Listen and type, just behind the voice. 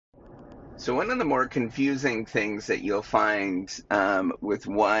So one of the more confusing things that you'll find with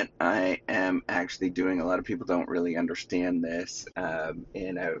what I am actually doing, a lot of people don't really understand this,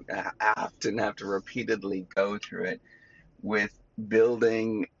 and I often have to repeatedly go through it with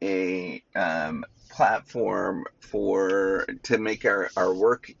building a platform for to make our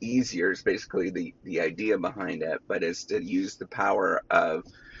work easier is basically the idea behind it, but is to use the power of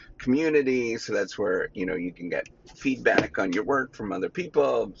community. So that's where, you can get feedback on your work from other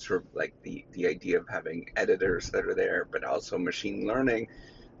people, sort of like the idea of having editors that are there, but also machine learning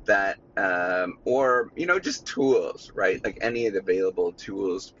that, or, just tools, right? Like any of the available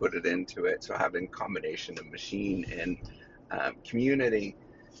tools to put it into it. So having combination of machine and community.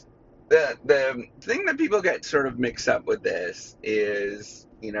 The thing that people get sort of mixed up with this is,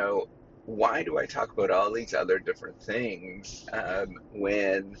 why do I talk about all these other different things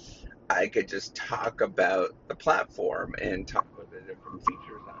when I could just talk about the platform and talk about the different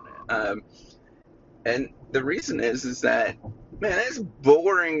features on it? And the reason is that, man, it's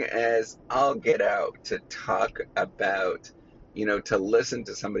boring as I'll get out to talk about, to listen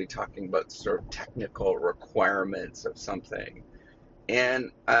to somebody talking about sort of technical requirements of something.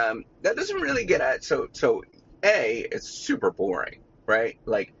 And that doesn't really get at, it's super boring, right?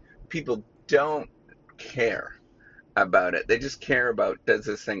 Like, people don't care about it. They just care about, does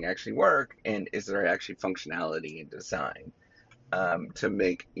this thing actually work, and is there actually functionality and design to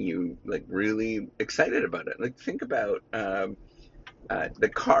make you like really excited about it. Like, think about the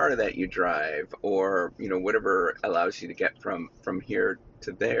car that you drive, or whatever allows you to get from here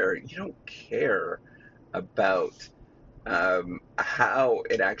to there. You don't care about how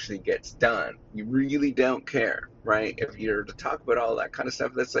it actually gets done. You really don't care, right? If you're to talk about all that kind of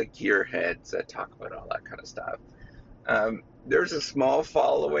stuff, that's like gearheads that talk about all that kind of stuff. There's a small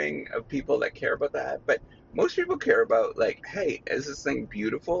following of people that care about that, but most people care about, like, hey, is this thing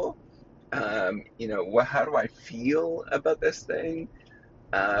beautiful? How do I feel about this thing?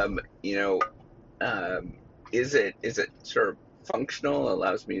 Um, you know, um, is it sort of functional,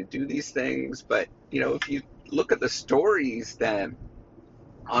 allows me to do these things? But if you look at the stories that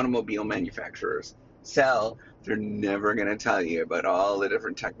automobile manufacturers sell, they're never going to tell you about all the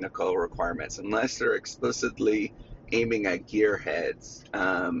different technical requirements unless they're explicitly aiming at gearheads.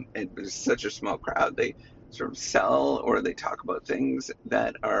 And there's such a small crowd. They sort of sell, or they talk about things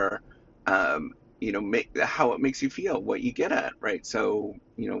that are, make how it makes you feel, what you get at, right? So,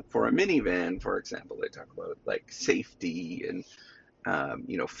 for a minivan, for example, they talk about like safety and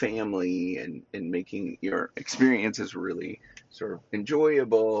family, and making your experiences really sort of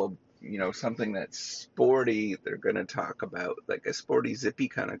enjoyable. Something that's sporty, they're going to talk about like a sporty, zippy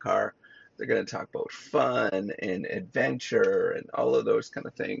kind of car. They're going to talk about fun and adventure and all of those kind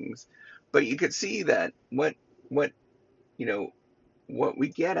of things. But you could see that what you know what we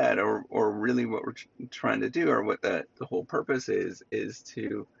get at, or really what we're trying to do, or what the whole purpose is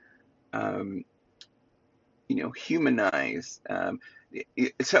to um, humanize.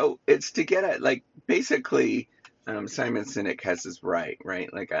 So it's to get at, like, basically, Simon Sinek has this right?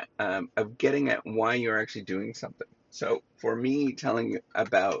 Like, of getting at why you're actually doing something. So for me, telling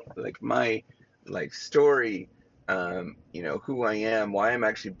about like my life story, who I am, why I'm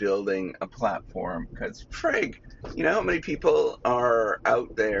actually building a platform, because frig, how many people are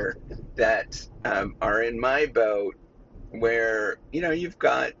out there that are in my boat, where you've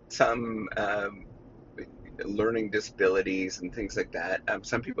got some learning disabilities and things like that.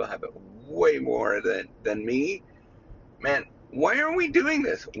 Some people have it way more than me. Man, why are we doing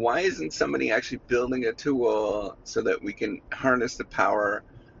this? Why isn't somebody actually building a tool so that we can harness the power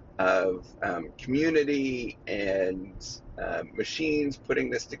of community and machines putting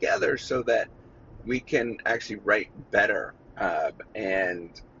this together, so that we can actually write better,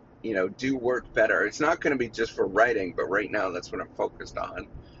 and do work better? It's not going to be just for writing, but right now that's what I'm focused on.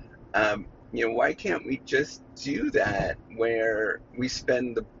 Why can't we just do that, where we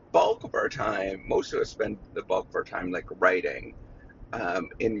spend the bulk of our time, most of us spend the bulk of our time like writing,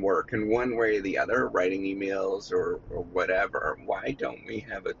 in work in one way or the other, writing emails or whatever. Why don't we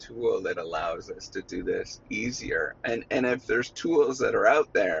have a tool that allows us to do this easier? And if there's tools that are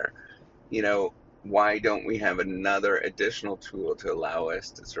out there, you know, why don't we have another additional tool to allow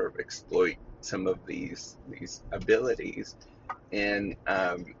us to sort of exploit some of these abilities? And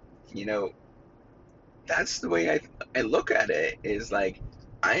you know, that's the way I look at it, is like,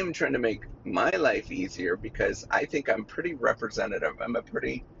 I am trying to make my life easier, because I think I'm pretty representative. I'm a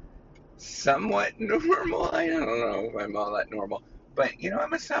pretty somewhat normal. I don't know if I'm all that normal, but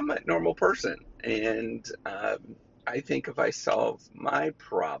I'm a somewhat normal person. And I think if I solve my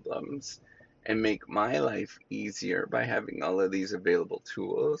problems and make my life easier by having all of these available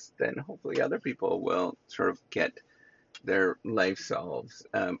tools, then hopefully other people will sort of get their life solves,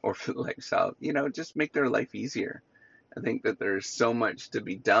 or life solve, just make their life easier. I think that there's so much to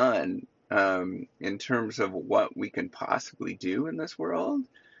be done, in terms of what we can possibly do in this world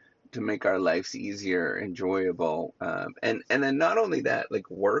to make our lives easier, enjoyable, and then not only that, like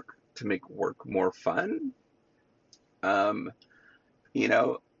work to make work more fun. Um, you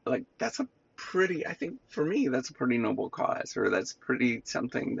know, like that's a pretty, I think for me, that's a pretty noble cause, or that's pretty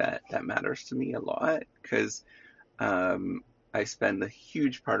something that matters to me a lot because, um, I spend a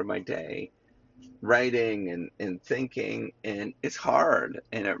huge part of my day writing and thinking, and it's hard,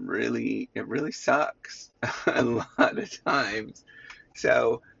 and it really sucks a lot of times.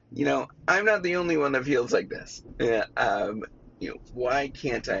 So, I'm not the only one that feels like this. Yeah, why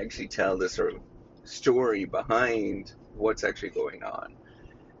can't I actually tell the sort of story behind what's actually going on?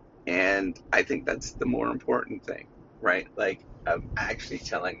 And I think that's the more important thing, right? Like, of actually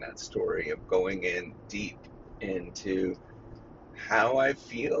telling that story, of going in deep into how I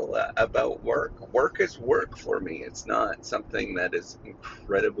feel about work. Work is work for me. It's not something that is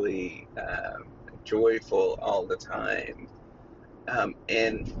incredibly joyful all the time,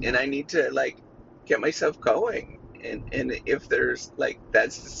 and I need to like get myself going. And if there's like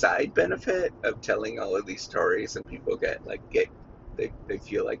that's the side benefit of telling all of these stories, and people they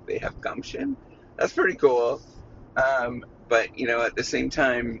feel like they have gumption. That's pretty cool. But at the same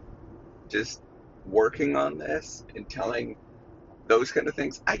time, just working on this and telling those kind of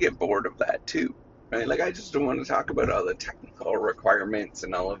things, I get bored of that too. Right? Like I just don't want to talk about all the technical requirements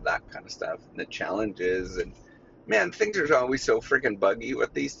and all of that kind of stuff and the challenges. And man, things are always so freaking buggy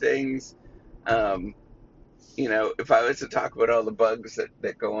with these things. Um, if I was to talk about all the bugs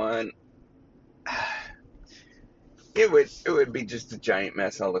that go on, it would be just a giant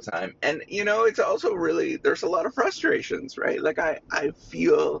mess all the time. And it's also really there's a lot of frustrations, right? Like I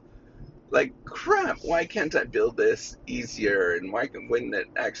feel like crap, why can't I build this easier, and wouldn't it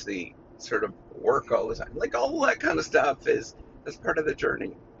actually sort of work all the time? Like all that kind of stuff is that's part of the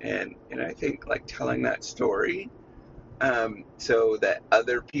journey. And I think like telling that story, so that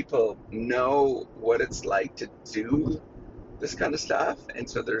other people know what it's like to do this kind of stuff. And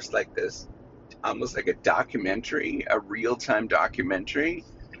so there's like this almost like a documentary, a real-time documentary,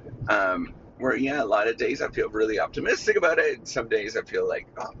 where yeah, a lot of days I feel really optimistic about it, and some days I feel like,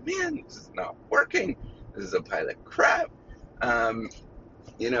 oh man, this is not working. This is a pile of crap. Um,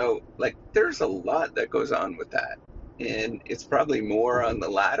 like there's a lot that goes on with that, and it's probably more on the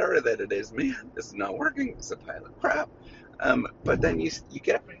latter that it is. Man, this is not working. This is a pile of crap. But then you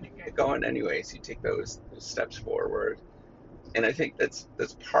get up and you get going anyways. You take those steps forward, and I think that's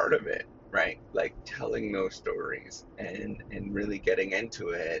part of it, right? Like telling those stories and really getting into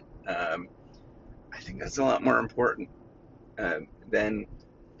it. I think that's a lot more important, than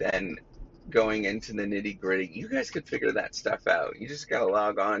going into the nitty gritty. You guys could figure that stuff out. You just gotta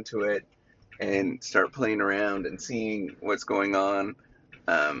log on to it and start playing around and seeing what's going on.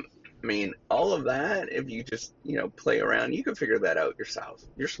 Um, I mean, all of that, if you just play around, you can figure that out yourself.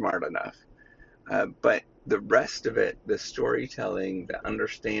 You're smart enough. But the rest of it, the storytelling, the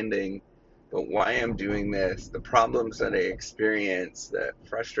understanding, but why I'm doing this, the problems that I experience, the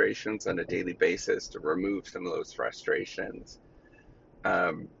frustrations on a daily basis, to remove some of those frustrations.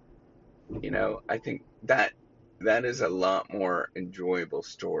 Um, I think that is a lot more enjoyable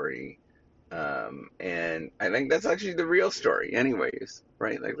story. And I think that's actually the real story, anyways,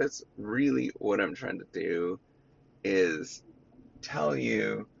 right? Like that's really what I'm trying to do is tell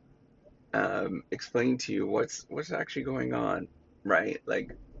you, explain to you what's actually going on, right?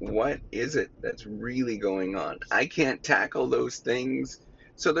 Like what is it that's really going on? I can't tackle those things.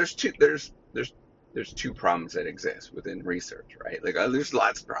 So there's two problems that exist within research, right? Like there's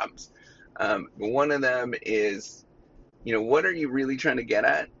lots of problems. But one of them is, what are you really trying to get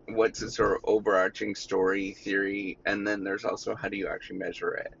at? What's the sort of overarching story theory? And then there's also how do you actually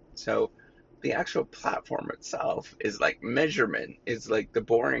measure it? So the actual platform itself is like measurement, is like the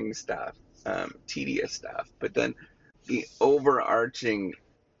boring stuff, tedious stuff. But then the overarching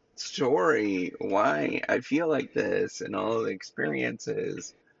story, why I feel like this and all the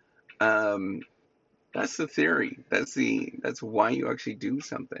experiences, um, that's the theory. That's why you actually do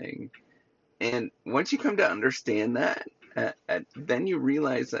something. And once you come to understand that, then you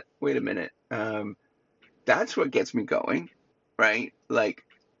realize that, wait a minute, that's what gets me going, right? Like,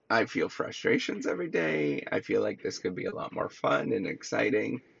 I feel frustrations every day. I feel like this could be a lot more fun and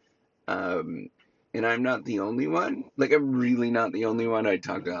exciting. Um, and I'm not the only one. Like, I'm really not the only one. I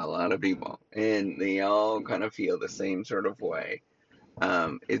talk to a lot of people, and they all kind of feel the same sort of way.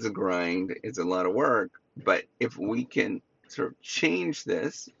 It's a grind, it's a lot of work, but if we can sort of change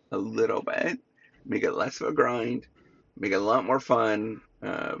this a little bit, make it less of a grind, make it a lot more fun,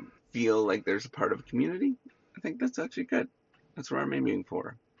 feel like there's a part of a community, I think that's actually good. That's where I'm aiming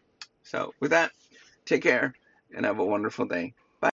for. So with that, take care and have a wonderful day.